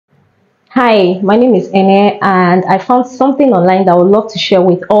Hi, my name is Ene, and I found something online that I would love to share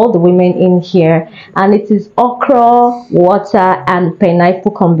with all the women in here. And it is okra, water, and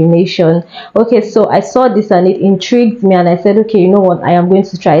pineapple combination. Okay, so I saw this and it intrigued me, and I said, okay, you know what, I am going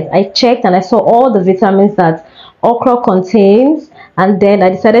to try it. I checked and I saw all the vitamins that okra contains, and then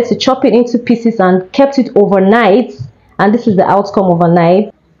I decided to chop it into pieces and kept it overnight. And this is the outcome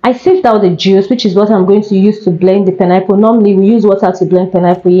overnight. I sieved out the juice, which is what I'm going to use to blend the pineapple. Normally, we use water to blend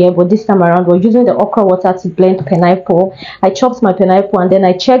pineapple here, but this time around, we're using the okra water to blend pineapple. I chopped my pineapple and then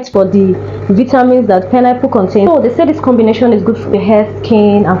I checked for the vitamins that pineapple contains. So they say this combination is good for your hair,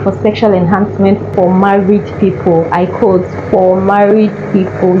 skin, and for sexual enhancement for married people. I quote, for married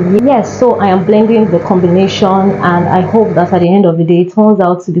people. Yes, so I am blending the combination, and I hope that at the end of the day, it turns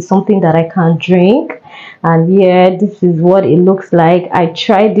out to be something that I can drink. And yeah, this is what it looks like. I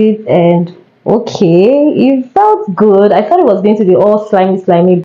tried it and okay, it felt good. I thought it was going to be all slimy